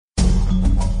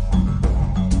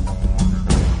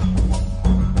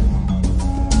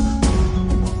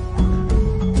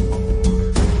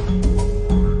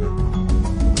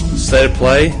State of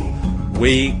Play,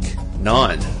 week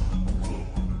 9,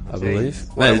 I believe.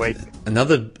 What a week.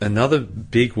 Another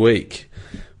big week.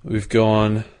 We've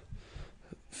gone...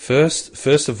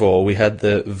 First of all, we had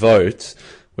the vote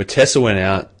where Tessa went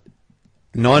out.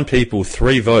 9 people,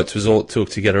 3 votes was all it took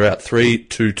to get her out.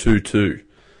 3-2-2-2.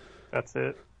 That's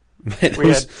it. Man, We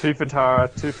had 2 for Tara,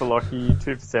 2 for Lockie,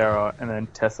 2 for Sarah, and then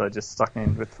Tessa just stuck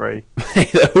in with 3. I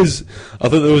thought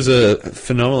that was a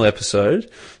phenomenal episode.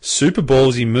 Super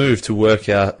ballsy move to work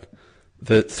out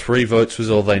that 3 votes was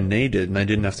all they needed, and they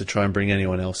didn't have to try and bring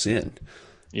anyone else in.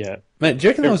 Yeah. Mate, do you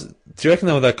reckon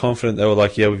they were that confident? They were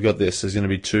like, "Yeah, we've got this. There's going to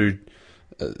be 2.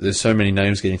 There's so many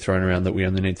names getting thrown around that we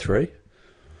only need 3."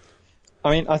 I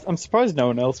mean, I'm surprised no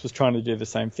one else was trying to do the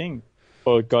same thing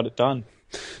or got it done.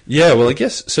 Yeah, well, I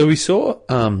guess so. We saw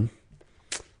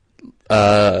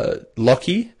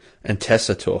Lockie and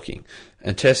Tessa talking,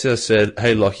 and Tessa said,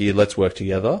 "Hey, Lockie, let's work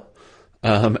together."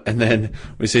 And then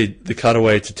we see the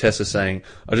cutaway to Tessa saying,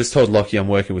 "I just told Lockie I'm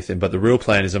working with him, but the real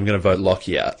plan is I'm going to vote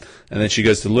Lockie out." And then she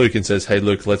goes to Luke and says, "Hey,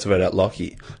 Luke, let's vote out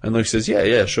Lockie." And Luke says,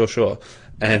 "Yeah, sure."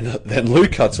 And then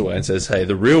Luke cuts away and says, "Hey,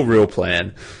 the real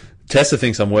plan. Tessa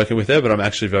thinks I'm working with her, but I'm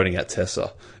actually voting out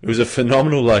Tessa." It was a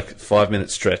phenomenal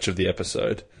 5-minute stretch of the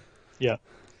episode. Yeah.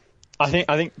 I think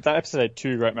that episode had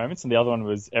 2 great moments, and the other one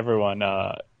was everyone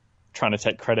trying to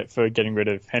take credit for getting rid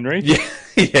of Henry.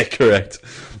 Yeah, correct.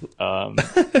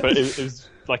 But it was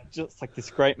just this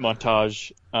great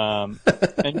montage. And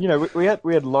we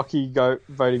had Lockie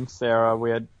voting Sarah, we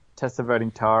had Tessa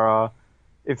voting Tara.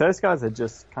 If those guys had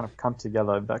just kind of come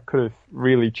together, that could have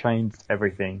really changed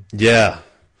everything. Yeah,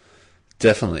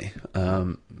 definitely.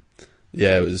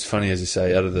 Yeah, it was funny, as you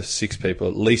say, out of the 6 people,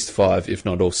 at least 5, if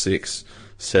not all 6,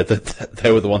 said that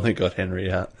they were the one that got Henry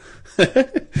out.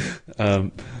 I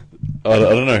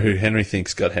don't know who Henry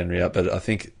thinks got Henry out, but I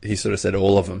think he sort of said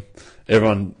all of them.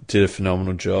 Everyone did a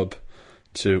phenomenal job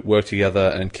to work together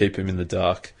and keep him in the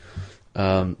dark.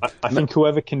 I think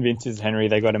whoever convinces Henry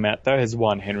they got him out, though, has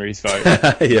won Henry's vote.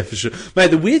 Yeah, for sure.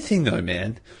 Mate, the weird thing, though,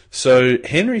 man, so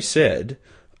Henry said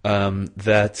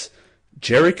that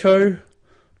Jericho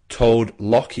told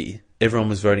Lockie everyone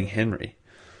was voting Henry.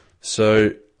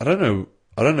 So I don't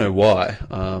know why.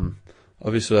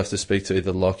 Obviously, we'll have to speak to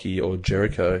either Lockie or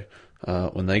Jericho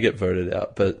when they get voted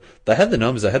out. But they had the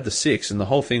numbers, they had the 6, and the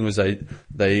whole thing was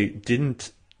they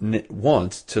didn't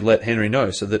want to let Henry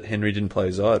know so that Henry didn't play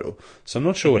his idol. So I'm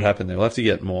not sure what happened there. We'll have to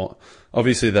get more.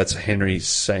 Obviously, that's Henry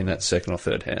saying that second or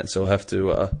third hand, so we'll have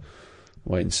to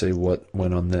wait and see what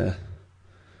went on there.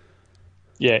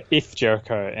 Yeah, if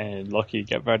Jericho and Lockie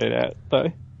get voted out,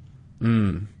 though.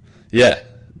 Yeah,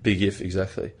 big if,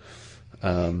 exactly.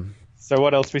 So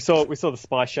what else? We saw the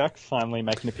Spy Shack finally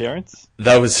make an appearance.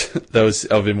 That was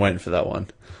I've been waiting for that one.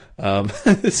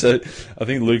 So I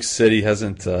think Luke said he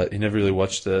hasn't he never really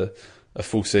watched a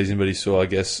full season, but he saw, I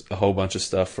guess, a whole bunch of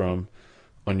stuff on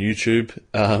YouTube.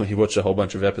 He watched a whole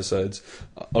bunch of episodes.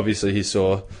 Obviously, he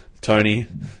saw Tony,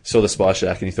 saw the Spy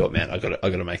Shack, and he thought, "Man, I got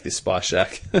to make this Spy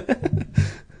Shack."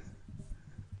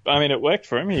 I mean, it worked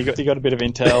for him. He got a bit of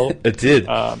intel. It did.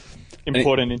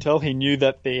 Important intel. He knew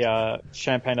that the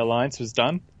Champagne Alliance was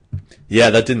done.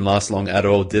 Yeah, that didn't last long at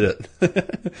all, did it?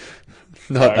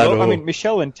 Not at all. I mean,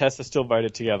 Michelle and Tessa still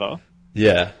voted together.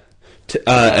 Yeah,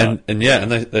 and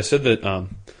they said that.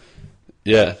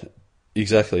 Yeah,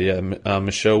 exactly. Yeah,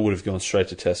 Michelle would have gone straight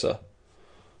to Tessa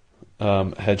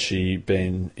had she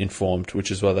been informed,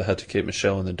 which is why they had to keep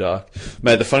Michelle in the dark.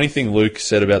 Mate, the funny thing Luke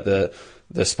said about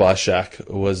the Spy Shack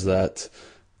was that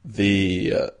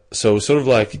so it was sort of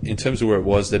like, in terms of where it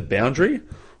was, their boundary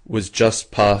was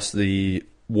just past the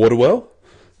water well,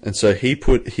 and so he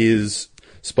put his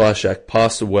Spy Shack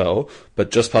past the well,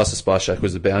 but just past the Spy Shack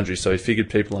was the boundary, so he figured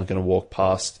people aren't going to walk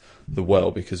past the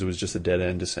well because it was just a dead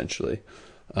end, essentially,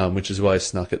 which is why he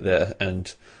snuck it there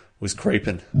and was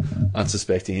creeping,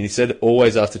 unsuspecting. And he said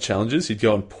always after challenges, he'd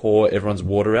go and pour everyone's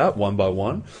water out one by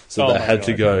one, so they had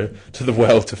to go to the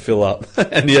well to fill up,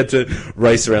 and he had to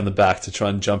race around the back to try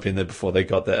and jump in there before they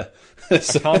got there.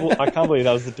 So, I can't believe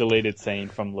that was a deleted scene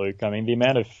from Luke. I mean, the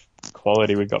amount of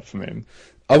quality we got from him.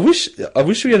 I wish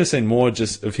we had seen more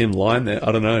just of him lying there.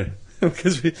 I don't know.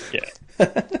 Because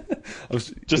I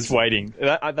was just waiting.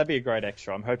 That'd be a great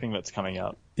extra. I'm hoping that's coming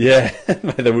out. Yeah,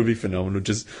 that would be phenomenal.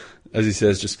 Just, as he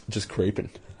says, just creeping.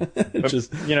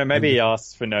 Maybe he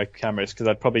asks for no cameras, because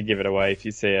I'd probably give it away if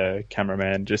you see a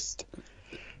cameraman just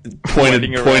pointed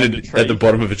at the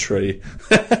bottom of a tree.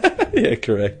 Yeah,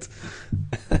 correct.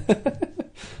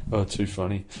 Oh, too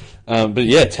funny. But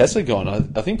yeah, Tessa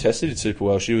gone. I think Tessa did super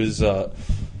well. She was...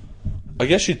 I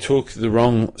guess she took the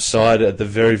wrong side at the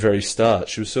very, very start.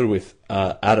 She was sort of with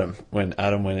Adam when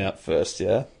Adam went out first,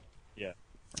 yeah? Yeah.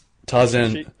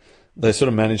 Tarzan, they sort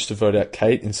of managed to vote out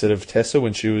Kate instead of Tessa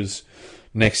when she was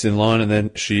next in line, and then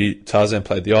Tarzan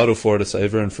played the idol for her to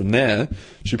save her, and from there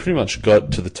she pretty much got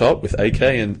to the top with AK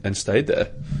and stayed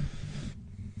there.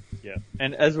 Yeah,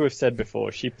 and as we've said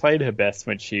before, she played her best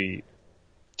when she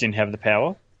didn't have the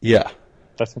power. Yeah.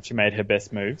 That's when she made her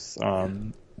best moves,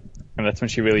 and that's when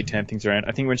she really turned things around.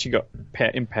 I think when she got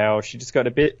in power, she just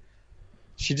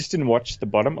didn't watch the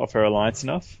bottom of her alliance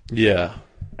enough. Yeah.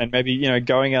 And maybe,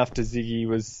 going after Ziggy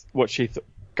was what she thought.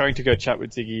 Going to go chat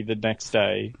with Ziggy the next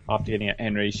day after getting at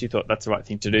Henry, she thought that's the right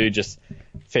thing to do, just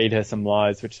feed her some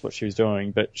lies, which is what she was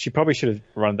doing. But she probably should have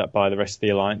run that by the rest of the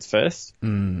alliance first.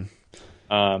 It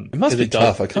must be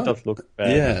tough. It does look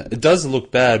bad. Yeah, it does look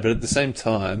bad, but at the same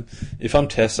time, if I'm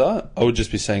Tessa, I would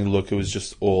just be saying, look, it was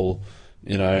just all,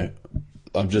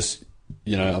 I'm just,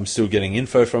 I'm still getting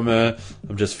info from her.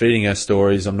 I'm just feeding her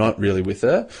stories. I'm not really with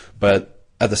her. But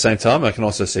at the same time, I can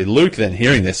also see Luke then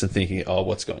hearing this and thinking, oh,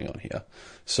 what's going on here?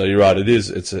 So you're right,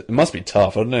 it must be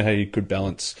tough. I don't know how you could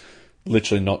balance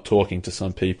literally not talking to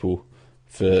some people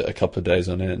for a couple of days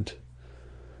on end.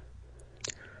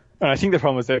 And I think the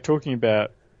problem was they're talking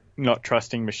about not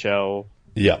trusting Michelle.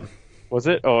 Yeah. Was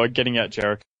it? Or getting out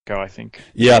Jericho, I think.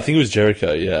 Yeah, I think it was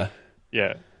Jericho, yeah.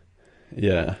 Yeah.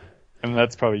 Yeah. And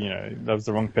that's probably, that was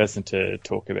the wrong person to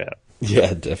talk about.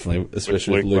 Yeah, definitely,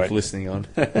 especially with Luke listening on.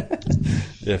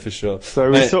 Yeah, for sure.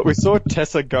 So we saw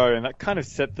Tessa go, and that kind of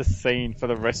set the scene for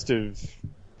the rest of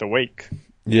the week.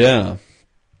 Yeah.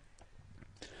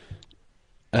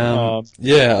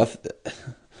 Yeah,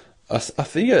 I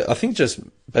think just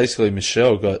basically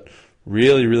Michelle got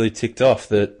really, really ticked off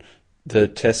that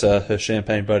Tessa, her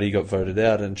champagne buddy, got voted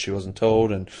out, and she wasn't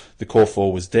told, and the Core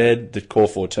 4 was dead. The Core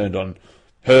 4 turned on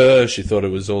her. She thought it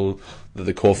was all that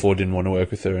the Core 4 didn't want to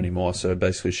work with her anymore. So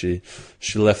basically,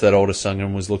 she left that older singer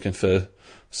and was looking for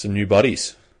some new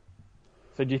buddies.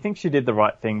 So do you think she did the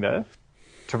right thing there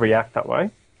to react that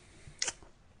way?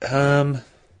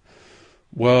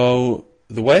 Well,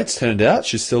 the way it's turned out,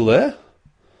 she's still there.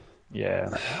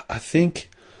 Yeah, I think.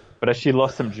 But has she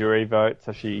lost some jury votes?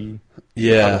 Has she?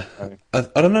 Yeah, I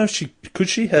don't know if she could.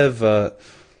 She have.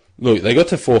 Look, they got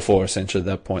to 4-4 essentially at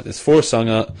that point. There's 4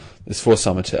 Sangha, there's 4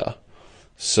 Summertower.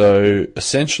 So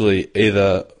essentially,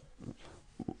 either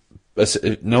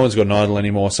no one's got an idol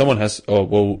anymore. Someone has. Oh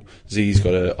well, Ziggy's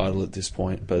got an idol at this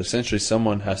point, but essentially,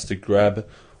 someone has to grab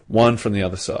one from the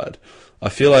other side. I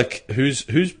feel like who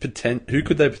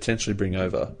could they potentially bring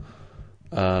over?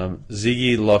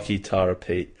 Ziggy, Lockie, Tara,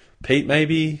 Pete. Pete,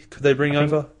 maybe could they bring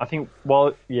over? I think.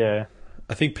 Well, yeah.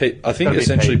 I think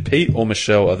essentially Pete or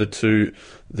Michelle are the two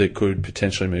that could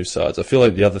potentially move sides. I feel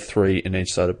like the other 3 in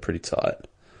each side are pretty tight.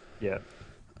 Yeah.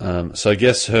 So I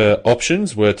guess her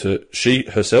options were she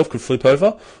herself could flip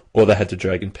over, or they had to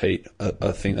drag in Pete.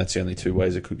 I think that's the only 2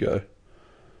 ways it could go.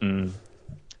 Mm.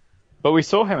 But we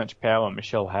saw how much power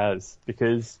Michelle has,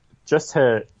 because just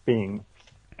her being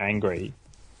angry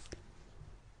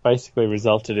basically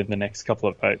resulted in the next couple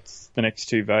of votes, the next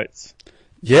 2 votes.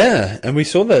 Yeah, and we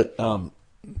saw that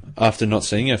after not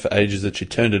seeing her for ages, that she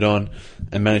turned it on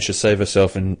and managed to save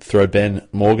herself and throw Ben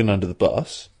Morgan under the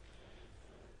bus.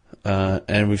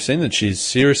 And we've seen that she's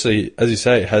seriously, as you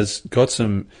say, has got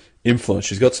some influence.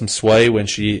 She's got some sway when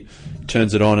she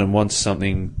turns it on and wants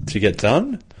something to get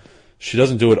done. She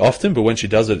doesn't do it often, but when she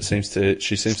does it,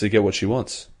 she seems to get what she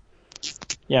wants.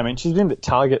 Yeah, I mean, she's been at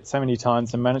Target so many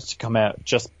times and managed to come out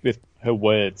just with her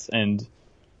words. And,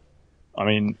 I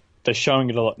mean, they're showing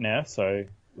it a lot now, so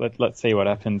let's see what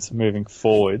happens moving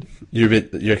forward. You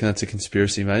reckon that's a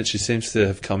conspiracy, mate? She seems to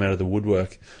have come out of the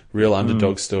woodwork. Real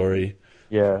underdog story.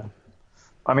 Yeah.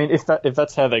 I mean, if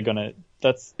that's how they're gonna,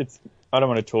 I don't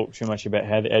want to talk too much about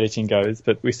how the editing goes,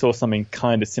 but we saw something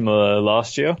kind of similar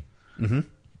last year,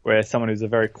 where someone who's a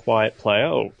very quiet player,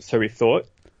 or so we thought,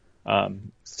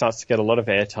 starts to get a lot of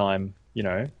airtime,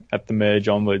 at the merge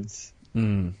onwards.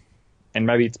 Mm. And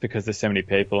maybe it's because there's so many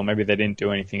people, or maybe they didn't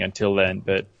do anything until then,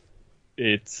 but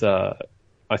it's, I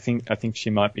think she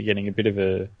might be getting a bit of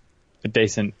a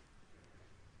decent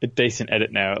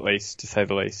edit now, at least, to say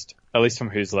the least. At least from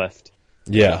who's left.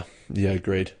 Yeah,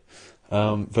 agreed.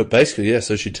 But basically, yeah,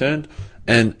 so she turned,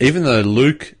 and even though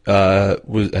Luke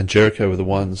and Jericho were the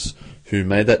ones who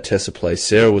made that Tessa play,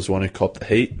 Sarah was the one who copped the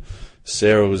heat.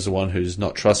 Sarah was the one who's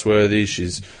not trustworthy.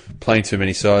 She's playing too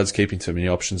many sides, keeping too many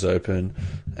options open,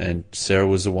 and Sarah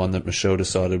was the one that Michelle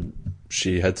decided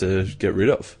she had to get rid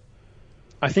of.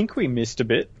 I think we missed a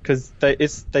bit, because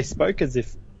they spoke as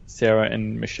if Sarah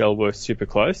and Michelle were super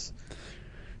close.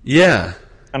 Yeah.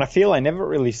 And I feel I never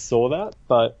really saw that,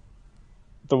 but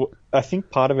I think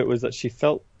part of it was that she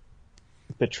felt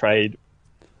betrayed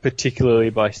particularly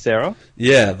by Sarah.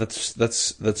 Yeah,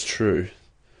 that's true.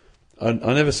 I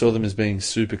never saw them as being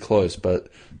super close, but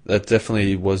that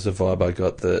definitely was the vibe I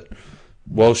got, that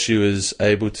while she was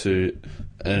able to,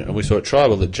 and we saw at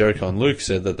Tribal that Jericho and Luke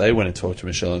said that they went and talked to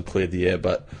Michelle and cleared the air,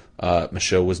 but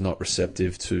Michelle was not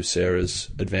receptive to Sarah's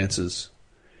advances.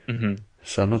 Mm-hmm.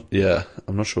 So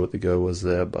I'm not sure what the go was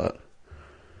there, but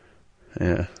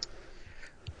yeah.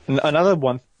 And another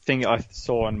one thing I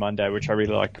saw on Monday, which I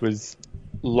really liked, was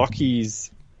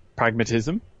Lockie's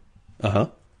pragmatism. Uh-huh.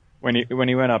 When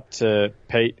he went up to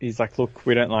Pete, he's like, "Look,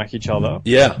 we don't like each other.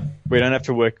 Yeah. We don't have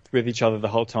to work with each other the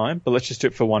whole time, but let's just do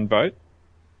it for one vote."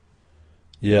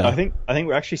 Yeah. I think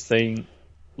we're actually seeing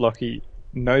Lockie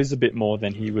knows a bit more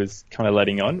than he was kind of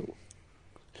letting on.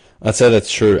 I'd say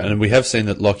that's true, and we have seen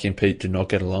that Lockie and Pete do not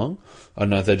get along. I don't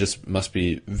know if they just must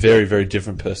be very, very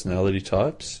different personality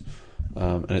types,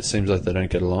 and it seems like they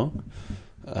don't get along.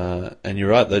 And you're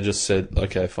right, they just said,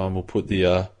 "Okay, fine, we'll put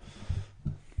the."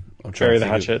 I'm trying Bury to the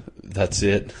think hatchet. That's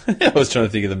it. I was trying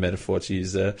to think of the metaphor to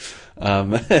use there,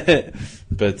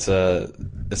 but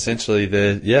essentially,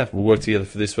 we'll work together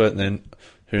for this vote, and then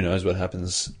who knows what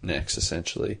happens next.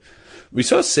 Essentially, we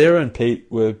saw Sarah and Pete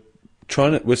were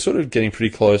we're sort of getting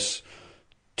pretty close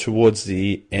towards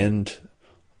the end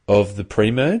of the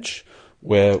pre-merge,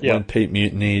 where when Pete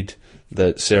mutinied,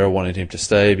 that Sarah wanted him to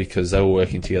stay because they were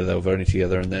working together, they were voting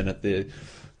together, and then at the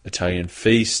Italian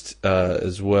feast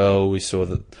as well, we saw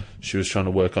that she was trying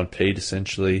to work on Pete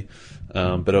essentially,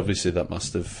 but obviously that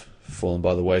must have fallen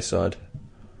by the wayside.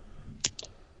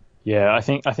 Yeah, I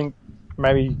think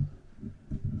maybe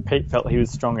Pete felt he was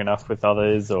strong enough with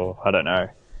others, or I don't know.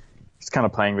 He's kind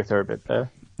of playing with her a bit there.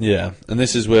 Yeah, and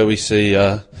this is where we see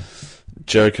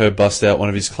Jericho bust out one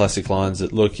of his classic lines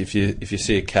that, look, if you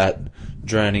see a cat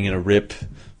drowning in a rip,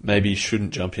 maybe you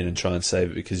shouldn't jump in and try and save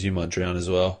it because you might drown as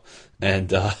well.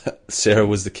 And Sarah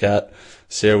was the cat.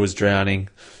 Sarah was drowning.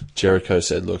 Jericho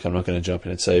said, look, I'm not going to jump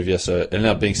in and save you. So it ended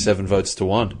up being 7 votes to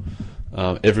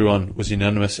 1. Everyone was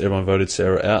unanimous. Everyone voted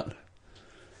Sarah out.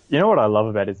 You know what I love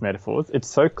about his metaphors? It's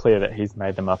so clear that he's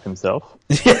made them up himself.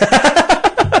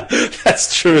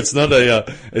 That's true. It's not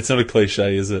a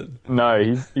cliche, is it?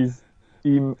 No, he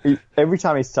every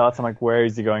time he starts, I'm like, where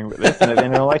is he going with this? And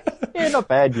then I'm like, yeah, not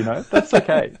bad, that's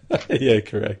okay. Yeah,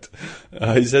 correct.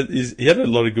 He had a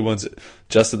lot of good ones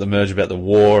just at the merge about the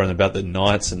war and about the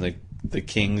knights and the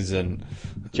kings and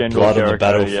General blood Jericho, on the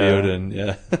battlefield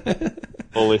and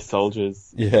all his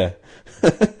soldiers. Yeah.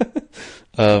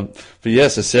 But yeah,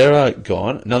 so Sarah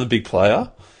gone, another big player,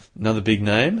 another big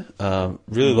name.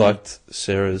 Really liked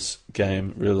Sarah's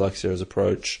game, really liked Sarah's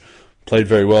approach. Played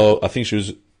very well. I think she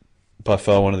was by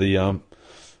far one of the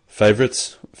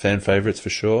fan favourites for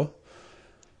sure.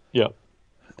 Yeah.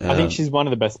 I think she's one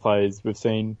of the best players we've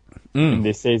seen in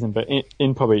this season, but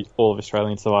in probably all of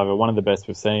Australian Survivor, one of the best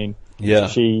we've seen. Yeah.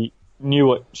 She knew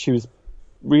what she was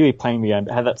really playing the game,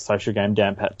 had that social game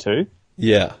down pat too.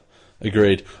 Yeah,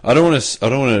 agreed. I don't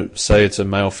want to say it's a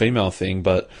male-female thing,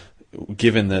 but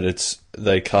given that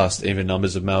they cast even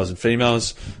numbers of males and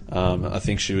females, I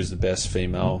think she was the best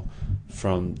female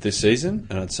from this season,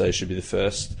 and I'd say she'd be the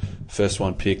first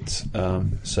one picked,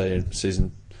 say in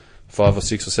season 5 or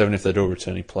 6 or 7 if they're all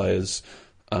returning players.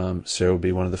 Sarah will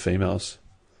be one of the females.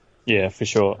 Yeah, for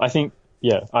sure. I think,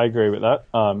 I agree with that.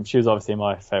 She was obviously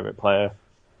my favourite player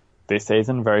this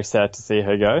season. Very sad to see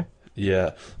her go.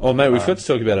 Yeah. Oh, mate, we've got to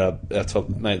talk about our top...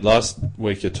 Mate, last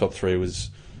week your top 3 was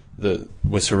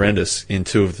horrendous in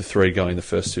 2 of the 3 going the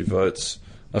first 2 votes.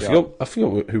 I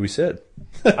forgot who we said.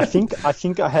 I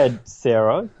think I had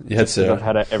Sarah. You had Sarah. I've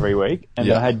had her every week, and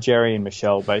I had Jerry and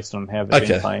Michelle based on how they've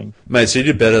been playing. Mate, so you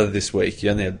did better this week.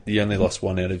 You only lost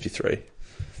 1 out of your 3.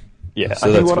 Yeah, so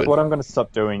I think what I'm going to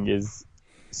stop doing is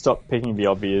stop picking the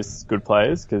obvious good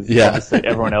players, because obviously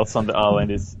everyone else on the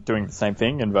island is doing the same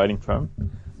thing and voting for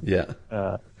them. Yeah.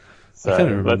 So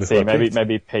let's see.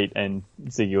 Maybe Pete and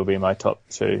Ziggy will be my top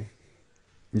 2.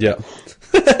 Yeah.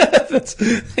 That's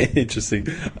interesting.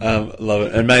 Love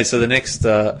it. And mate, so the next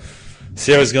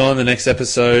Sarah's gone. The next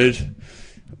episode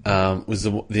was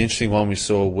the interesting one we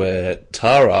saw where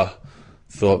Tara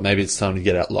thought maybe it's time to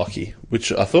get out Lockie,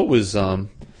 which I thought was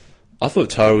I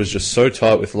thought Tara was just so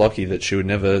tight with Lockie that she would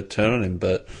never turn on him,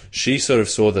 but she sort of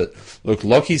saw that, look,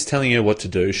 Lockie's telling her what to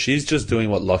do, she's just doing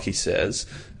what Lockie says,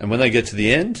 and when they get to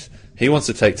the end, he wants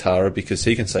to take Tara because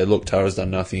he can say, look, Tara's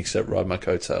done nothing except ride my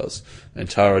coattails. And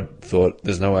Tara thought,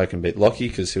 there's no way I can beat Lockie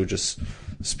because he'll just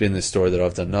spin this story that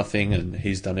I've done nothing and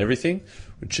he's done everything,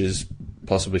 which is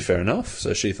possibly fair enough.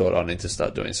 So she thought, I need to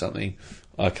start doing something.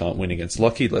 I can't win against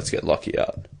Lockie. Let's get Lockie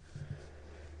out.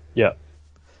 Yeah.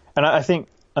 And I think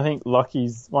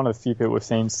Lockie's one of the few people we've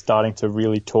seen starting to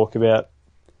really talk about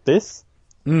this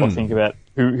or think about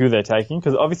who they're taking,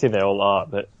 because obviously they all are,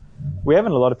 but we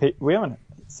haven't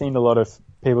seen a lot of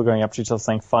people going up to each other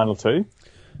saying final two.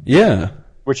 Yeah.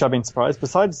 Which I've been surprised.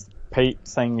 Besides Pete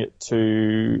saying it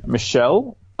to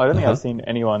Michelle, I don't think I've seen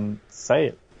anyone say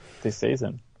it this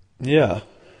season. Yeah.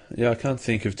 Yeah, I can't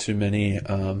think of too many.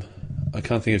 I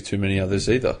can't think of too many others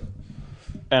either.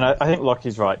 And I think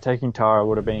Lockie's right. Taking Tara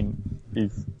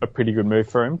is a pretty good move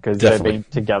for him, because they've been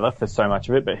together for so much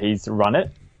of it, but he's run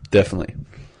it. Definitely.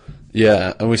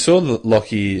 Yeah, and we saw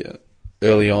Lockie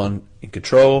early on in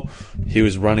control. He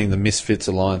was running the Misfits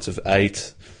alliance of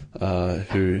 8,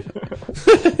 who...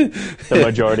 the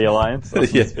majority alliance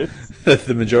of Misfits.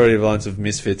 The majority alliance of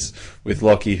Misfits with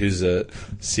Lockie, who's a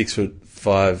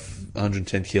 6'5",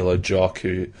 110 kilo jock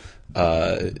who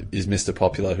is Mr.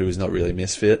 Popular, who is not really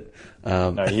Misfit.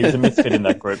 No, he was a misfit in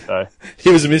that group, though.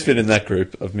 He was a misfit in that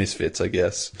group of misfits, I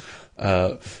guess.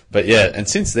 But yeah, and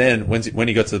since then, when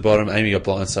he got to the bottom, Amy got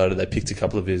blindsided. They picked a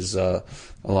couple of his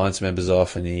alliance members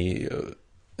off, and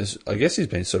I guess he's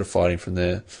been sort of fighting from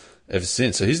there ever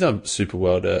since. So he's done super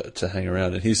well to hang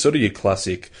around, and he's sort of your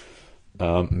classic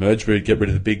merge breed, get rid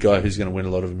of the big guy who's going to win a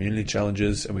lot of immunity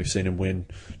challenges, and we've seen him win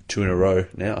 2 in a row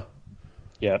now.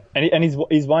 Yeah, and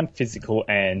he's won physical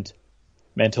and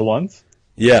mental ones.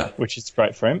 Yeah, which is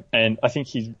great for him, and I think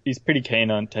he's pretty keen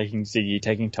on taking Ziggy,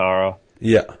 taking Tara.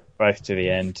 Yeah, both to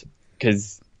the end,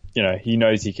 because he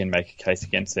knows he can make a case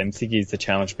against them. Ziggy's the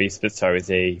challenge beast, but so is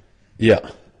he.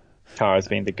 Yeah, Tara's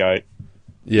been the GOAT.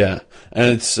 Yeah,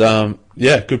 and it's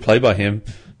good play by him,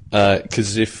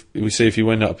 because if you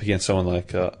went up against someone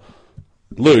like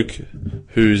Luke,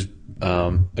 who's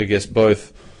I guess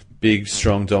both big,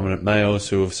 strong, dominant males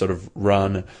who have sort of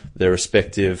run their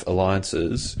respective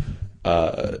alliances.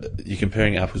 You're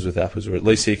comparing apples with apples, or at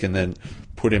least he can then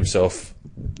put himself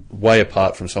way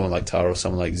apart from someone like Tara or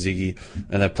someone like Ziggy,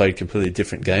 and they've played completely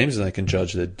different games, and they can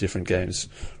judge their different games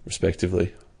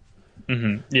respectively.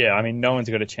 Mm-hmm. Yeah, I mean, no one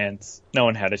had a chance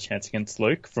against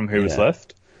Luke from who was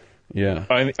left. Yeah.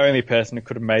 Only person who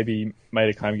could have maybe made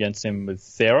a claim against him was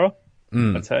Sarah,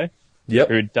 I'd say. Yep.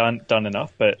 Who'd done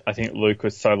enough, but I think Luke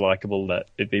was so likeable that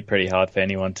it'd be pretty hard for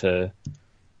anyone to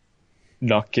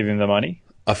not give him the money.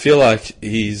 I feel like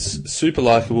he's super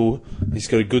likeable. He's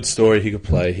got a good story he could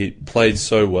play. He played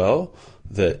so well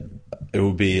that it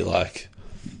would be like,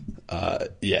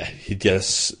 he'd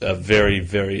get a very,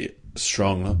 very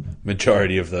strong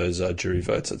majority of those jury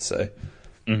votes, I'd say.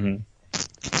 Mm-hmm.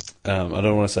 I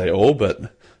don't want to say all,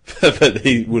 but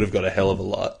he would have got a hell of a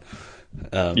lot.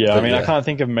 I can't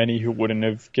think of many who wouldn't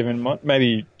have given one.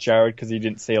 Maybe Jared, because he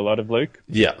didn't see a lot of Luke.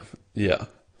 Yeah.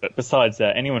 But besides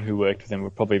that, anyone who worked with him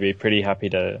would probably be pretty happy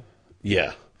to.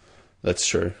 Yeah, that's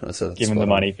true. That's give him the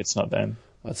money if it's not them.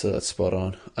 That's spot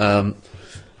on.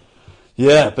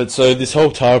 But so this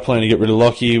whole Tara plan to get rid of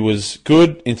Lockie was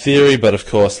good in theory, but of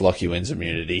course Lockie wins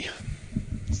immunity.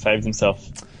 Saved himself.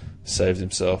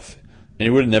 And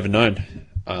he would have never known,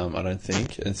 I don't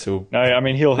think, until... No, I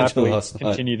mean, he'll happily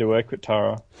continue to work with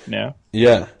Tara now.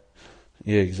 Yeah,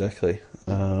 exactly.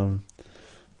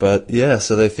 But yeah,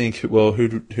 so they think, well, who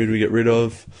do we get rid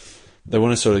of? They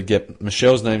want to sort of get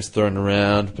Michelle's names thrown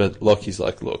around, but Lockie's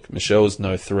like, look, Michelle's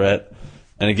no threat.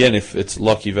 And again, if it's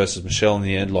Lockie versus Michelle in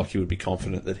the end, Lockie would be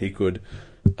confident that he could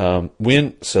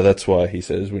win. So that's why he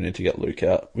says we need to get Luke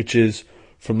out, which is,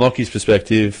 from Lockie's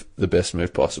perspective, the best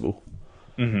move possible.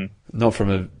 Mm-hmm. Not from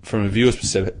a viewer's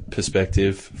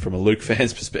perspective, from a Luke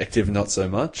fan's perspective, not so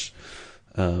much.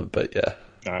 But yeah.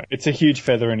 No, it's a huge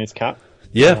feather in his cap.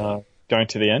 Yeah. Going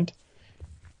to the end.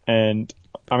 And,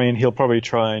 I mean, he'll probably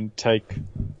try and take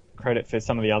credit for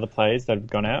some of the other players that have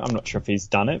gone out. I'm not sure if he's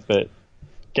done it, but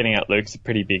getting out Luke's a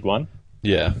pretty big one.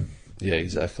 Yeah,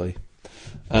 exactly.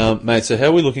 Mate, so how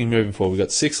are we looking moving forward? We've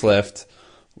got 6 left.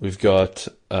 We've got...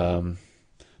 I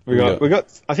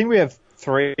think we have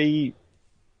 3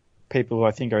 people who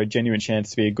I think are a genuine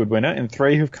chance to be a good winner, and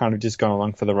 3 who've kind of just gone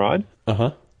along for the ride.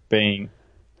 Uh-huh. Being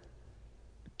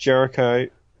Jericho,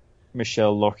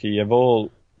 Michelle, Lockie have all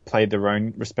played their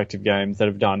own respective games that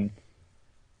have done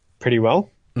pretty well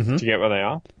to get where they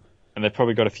are. And they've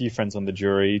probably got a few friends on the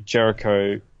jury.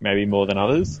 Jericho, maybe more than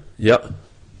others. Yep.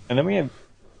 And then we have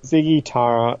Ziggy,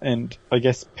 Tara, and I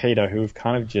guess Peter, who have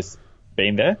kind of just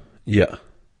been there. Yeah.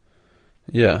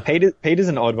 Peter's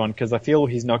an odd one because I feel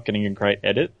he's not getting a great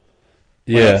edit.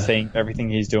 Yeah. I'm seeing everything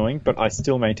he's doing, but I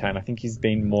still maintain I think he's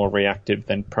been more reactive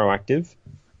than proactive.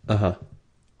 Uh-huh.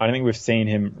 I don't think we've seen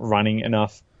him running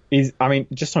enough.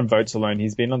 Just on votes alone,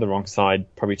 he's been on the wrong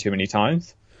side probably too many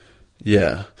times.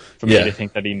 Yeah. For me to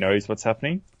think that he knows what's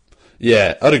happening.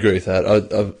 Yeah, I'd agree with that.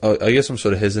 I guess I'm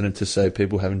sort of hesitant to say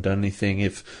people haven't done anything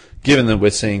given that we're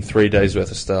seeing 3 days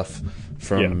worth of stuff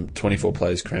from 24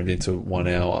 players crammed into 1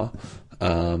 hour.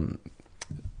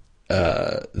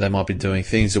 They might be doing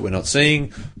things that we're not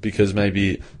seeing because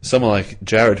maybe someone like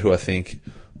Jared, who I think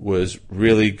was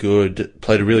really good,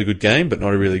 played a really good game, but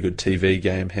not a really good TV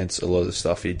game. Hence, a lot of the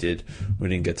stuff he did we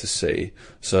didn't get to see.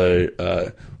 So,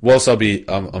 whilst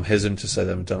I'm hesitant to say they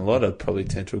haven't done a lot, I'd probably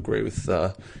tend to agree with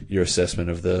your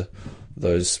assessment of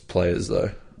those players,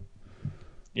 though.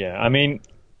 Yeah, I mean,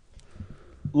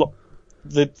 look,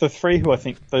 the three who I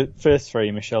think the first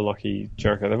three, Michelle, Lockie,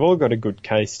 Jericho, they've all got a good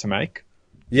case to make.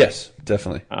 Yes,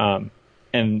 definitely.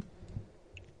 And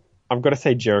I've got to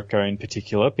say Jericho in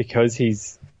particular because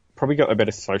he's probably got a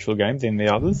better social game than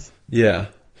the others. Yeah.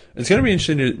 It's going to be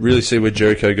interesting to really see where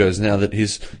Jericho goes now that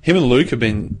him and Luke have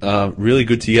been really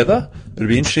good together. It'll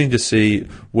be interesting to see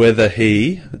whether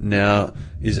he now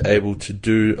is able to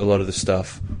do a lot of the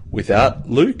stuff without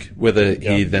Luke, whether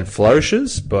he then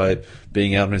flourishes by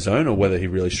being out on his own or whether he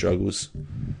really struggles.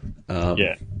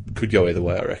 Could go either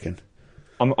way, I reckon.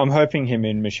 I'm hoping him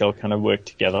and Michelle kind of work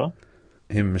together.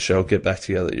 Him and Michelle get back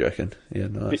together, you reckon? Yeah,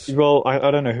 nice. Well,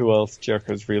 I don't know who else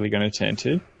Jericho's really going to turn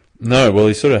to. No, well,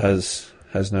 he sort of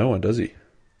has no one, does he?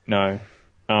 No.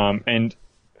 And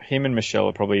him and Michelle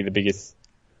are probably the biggest...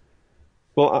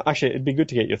 Well, actually, it'd be good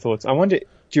to get your thoughts. I wonder,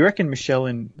 do you reckon Michelle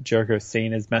and Jericho are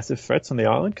seen as massive threats on the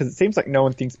island? Because it seems like no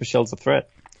one thinks Michelle's a threat.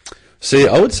 See,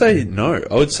 I would say no.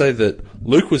 I would say that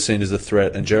Luke was seen as a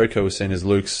threat and Jericho was seen as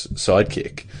Luke's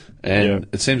sidekick. And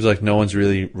it seems like no one's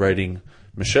really rating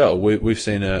Michelle. We've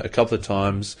seen her a couple of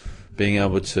times being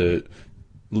able to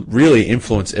really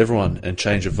influence everyone and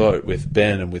change a vote with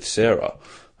Ben and with Sarah,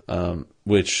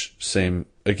 which seem,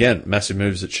 again, massive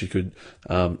moves that she could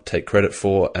take credit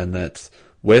for and that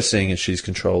we're seeing as she's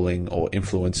controlling or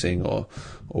influencing or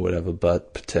whatever,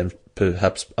 but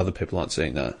perhaps other people aren't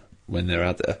seeing that when they're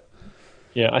out there.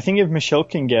 Yeah, I think if Michelle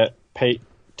can get Pete,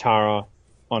 Tara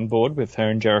on board with her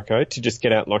and Jericho to just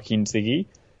get out Lockie and Ziggy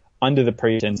under the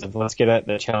pretense of let's get out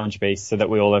the challenge beast so that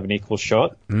we all have an equal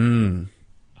shot.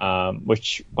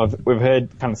 Which we've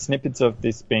heard kind of snippets of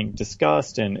this being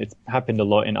discussed, and it's happened a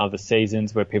lot in other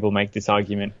seasons where people make this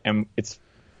argument, and it's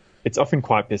often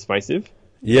quite persuasive.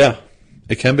 Yeah,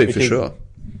 it can be for sure.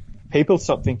 People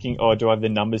stop thinking, oh, do I have the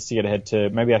numbers to get ahead to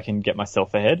maybe I can get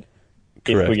myself ahead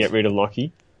if we get rid of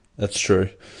Lockie. That's true.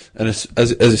 And as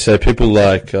you say, people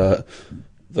like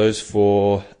those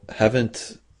four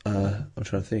haven't... I'm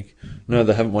trying to think. No,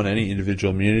 they haven't won any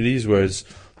individual immunities, whereas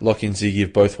Lockie and Ziggy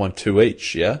have both won 2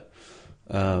 each, yeah?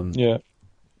 Yeah.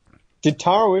 Did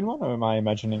Tara win one, or am I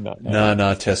imagining that now?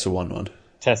 No, Tessa won one.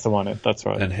 Tessa won it, that's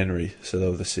right. And Henry, so they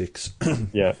were the 6.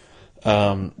 Yeah.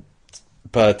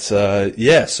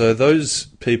 So those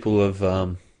people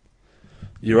have...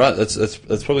 you're right,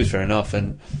 that's probably fair enough.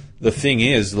 And the thing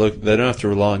is, look, they don't have to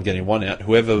rely on getting one out.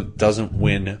 Whoever doesn't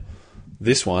win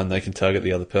this one, they can target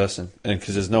the other person. And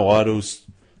because there's no idols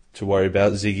to worry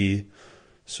about, Ziggy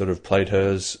sort of played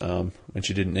hers when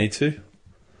she didn't need to.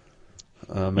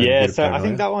 So I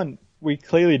think that one, we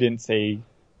clearly didn't see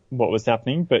what was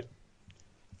happening, but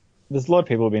there's a lot of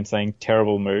people who've been saying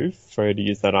terrible move for her to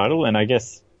use that idol, and I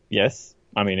guess, yes,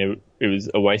 I mean, it was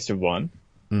a waste of one.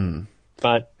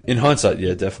 But in hindsight,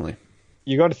 yeah, definitely.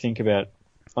 You got to think about,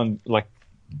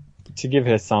 to give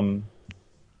her some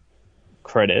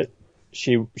credit,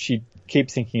 she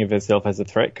keeps thinking of herself as a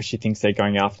threat because she thinks they're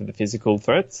going after the physical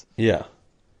threats. Yeah.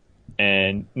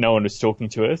 And no one was talking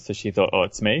to her, so she thought, oh,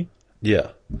 it's me. Yeah.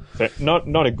 So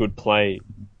not a good play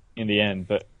in the end,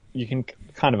 but you can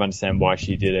kind of understand why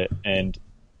she did it. And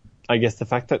I guess the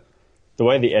fact that the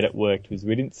way the edit worked was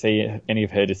we didn't see any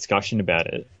of her discussion about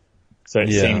it. So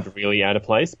it seemed really out of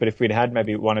place. But if we'd had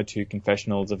maybe 1 or 2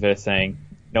 confessionals of her saying,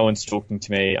 no one's talking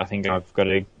to me, I think I've got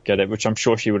to get it, which I'm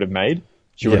sure she would have made.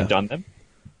 She would have done them.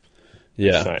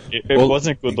 Yeah. So it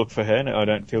wasn't a good look for her, and I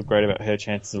don't feel great about her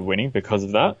chances of winning because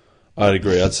of that. I'd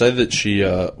agree. I'd say that she...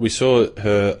 we saw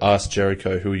her ask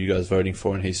Jericho, who are you guys voting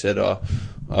for? And he said, I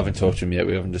haven't talked to him yet.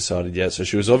 We haven't decided yet. So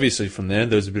she was obviously from there.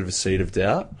 There was a bit of a seed of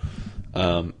doubt.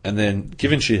 And then,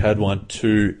 given she had won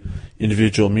 2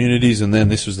 individual immunities, and then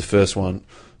this was the first one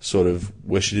sort of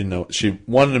where she didn't know... She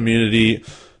won an immunity.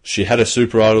 She had a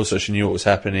super idol, so she knew what was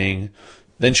happening.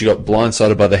 Then she got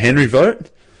blindsided by the Henry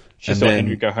vote. She saw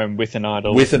Henry go home with an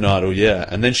idol. With an idol, yeah.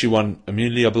 And then she won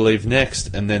immunity, I believe,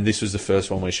 next. And then this was the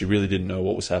first one where she really didn't know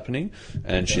what was happening.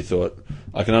 And she thought,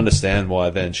 I can understand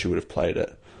why then she would have played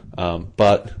it.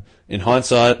 But in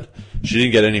hindsight, she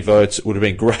didn't get any votes. It would have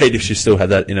been great if she still had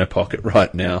that in her pocket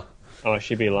right now. Oh,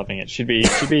 she'd be loving it.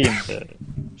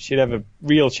 She'd have a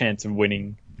real chance of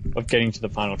winning of getting to the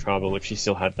final tribal if she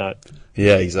still had that.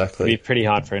 Yeah, It'd exactly. be pretty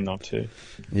hard for her not to.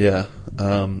 Yeah.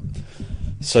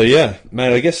 So yeah,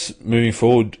 mate. I guess moving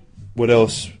forward, what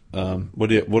else?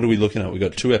 What are we looking at? We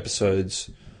got 2 episodes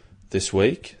this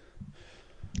week.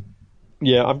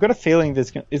 Yeah, I've got a feeling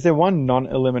is there one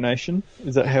non-elimination?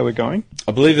 Is that how we're going?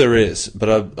 I believe there is,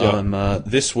 but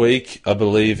this week I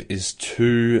believe is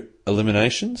 2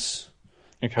 eliminations.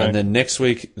 Okay. And then next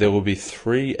week there will be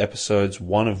 3 episodes,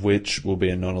 one of which will be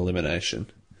a non-elimination.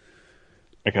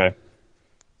 Okay.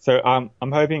 So I'm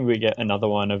hoping we get another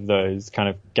one of those kind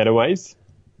of getaways.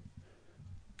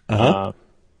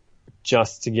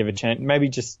 Just to give a chance, maybe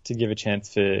just to give a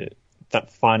chance for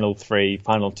that final 2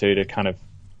 to kind of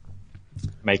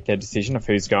make their decision of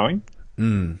who's going.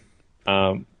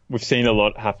 We've seen a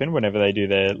lot happen whenever they do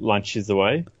their lunches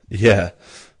away. Yeah.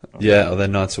 Yeah, or their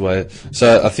nights away.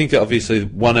 So I think obviously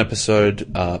one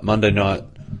episode, Monday night,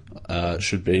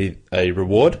 should be a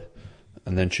reward,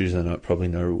 and then Tuesday night probably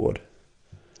no reward.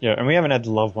 Yeah, and we haven't had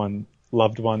the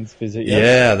loved ones visit yet.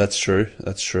 Yeah, that's true.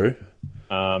 That's true.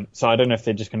 So I don't know if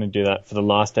they're just going to do that for the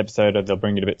last episode or they'll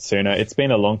bring it a bit sooner. It's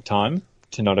been a long time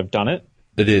to not have done it.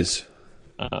 It is.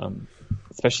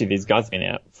 Especially these guys have been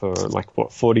out for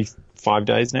 45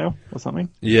 days now or something.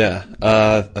 Yeah,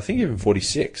 I think even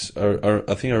 46. I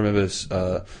think I remember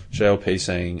JLP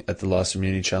saying at the last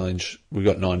Immunity Challenge, we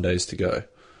got 9 days to go.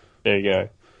 There you go.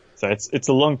 So it's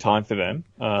a long time for them.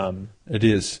 It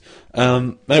is.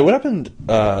 Mate, what happened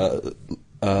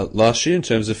last year in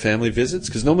terms of family visits?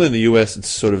 Because normally in the US it's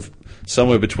sort of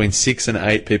somewhere between 6 and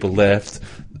 8 people left,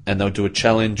 and they'll do a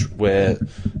challenge where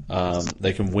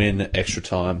they can win extra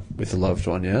time with a loved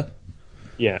one, yeah?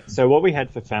 Yeah, so what we had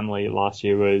for family last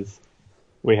year was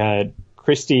we had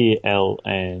Christy, Elle,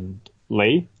 and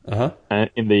Lee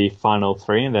in the final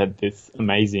 3, and they had this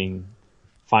amazing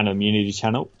final immunity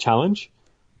challenge.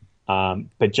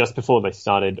 But just before they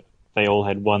started, they all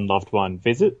had one loved one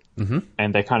visit,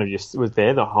 and they kind of just was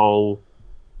there the whole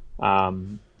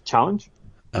challenge.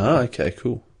 Oh, okay,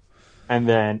 cool. And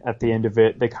then at the end of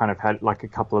it, they kind of had like a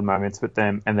couple of moments with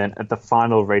them, and then at the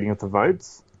final reading of the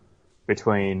votes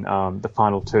between the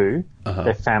final 2,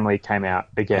 their family came out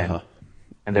again,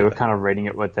 and they were kind of reading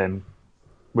it with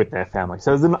their family.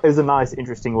 So it was a nice,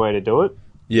 interesting way to do it.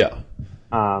 Yeah.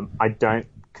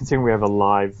 Considering we have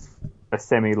a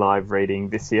semi-live reading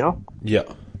this year. Yeah.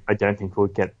 I don't think we'll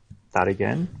get that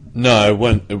again.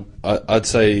 No, I'd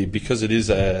say because it is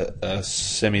a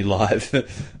semi-live,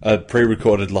 a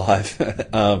pre-recorded live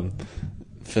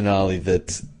finale,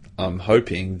 that I'm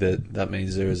hoping that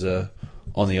means there is a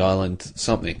on the island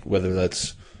something, whether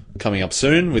that's coming up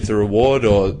soon with the reward,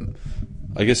 or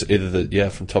I guess either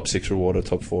from top 6 reward or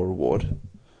top 4 reward.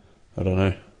 I don't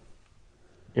know.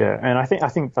 Yeah, and I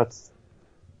think that's.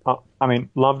 I mean,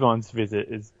 loved ones visit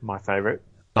is my favourite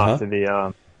after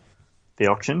the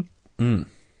auction.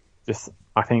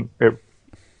 I think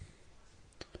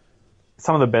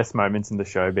some of the best moments in the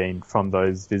show been from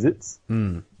those visits.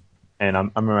 And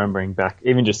I'm remembering back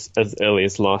even just as early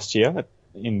as last year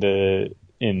in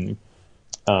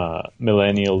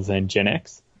Millennials and Gen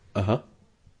X.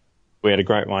 We had a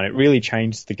great one. It really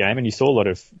changed the game, and you saw a lot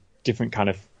of different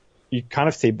you kind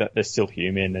of see that they're still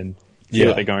human and see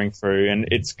what they're going through, and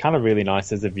it's kind of really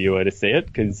nice as a viewer to see it,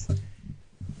 because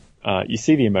you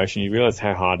see the emotion, you realise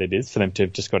how hard it is for them to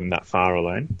have just gotten that far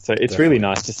alone. So it's really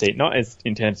nice to see it, not as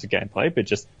in terms of gameplay, but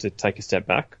just to take a step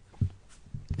back.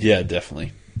 Yeah,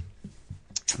 definitely.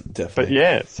 But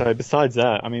yeah, so besides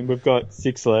that, I mean, we've got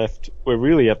 6 left. We're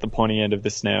really at the pointy end of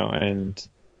this now, and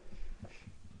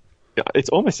it's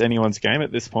almost anyone's game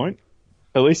at this point,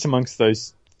 at least amongst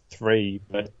those 3.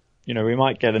 But we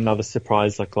might get another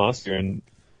surprise like last year and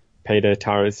Peter,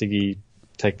 Tara, Ziggy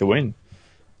take the win.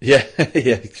 Yeah,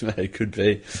 it could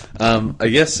be. I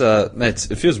guess, mate,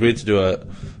 it feels weird to do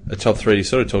a top 3. You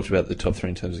sort of talked about the top 3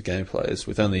 in terms of gameplays.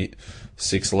 With only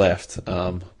 6 left,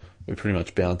 we're pretty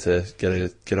much bound to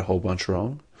get a whole bunch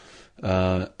wrong.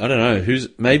 I don't know.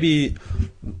 Maybe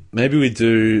we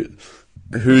do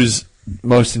who's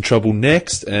most in trouble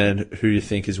next, and who you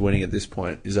think is winning at this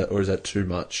point. Is that too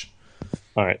much?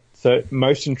 All right. So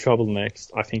most in trouble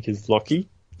next, I think, is Lockie.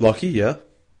 Lockie, yeah.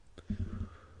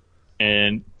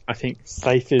 And I think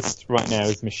safest right now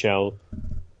is Michelle,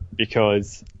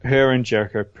 because her and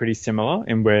Jericho are pretty similar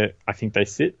in where I think they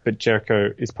sit, but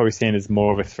Jericho is probably seen as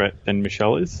more of a threat than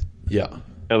Michelle is. Yeah.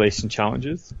 At least in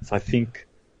challenges. So I think...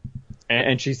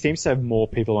 And she seems to have more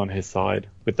people on her side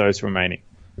with those remaining.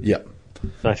 Yeah.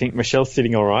 So I think Michelle's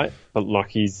sitting all right, but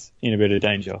Lockie's in a bit of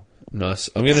danger.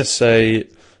 Nice. I'm going to say...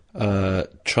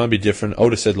 try and be different. I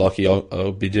would have said Lockie.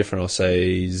 I'll be different. I'll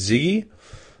say Ziggy.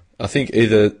 I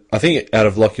think out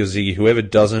of Lockie or Ziggy, whoever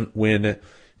doesn't win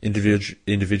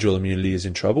individual immunity is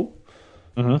in trouble.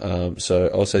 Mm-hmm. So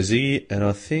I'll say Ziggy, and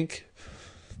I think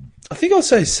I'll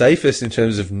say safest in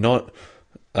terms of not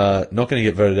going to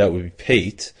get voted out would be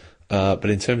Pete. But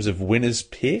in terms of winners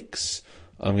picks,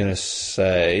 I'm going to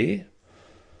say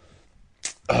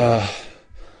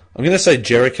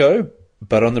Jericho,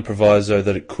 but on the proviso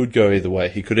that it could go either way.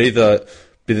 He could either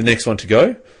be the next one to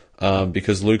go,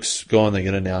 because Luke's gone, they're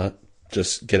going to now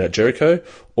just get out Jericho,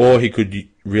 or he could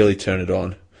really turn it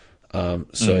on.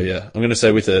 Yeah, I'm going to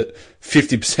say with a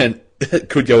 50% it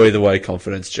could go either way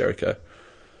confidence, Jericho.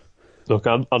 Look,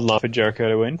 I'd love for Jericho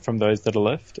to win from those that are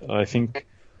left. I think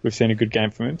we've seen a good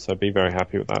game from him, so I'd be very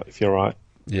happy with that, if you're right.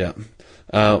 Yeah.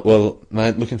 Well,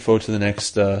 mate, looking forward to the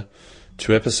next 2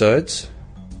 episodes.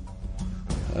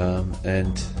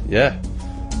 And, yeah,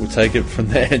 we'll take it from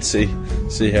there and see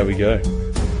how we go.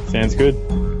 Sounds good.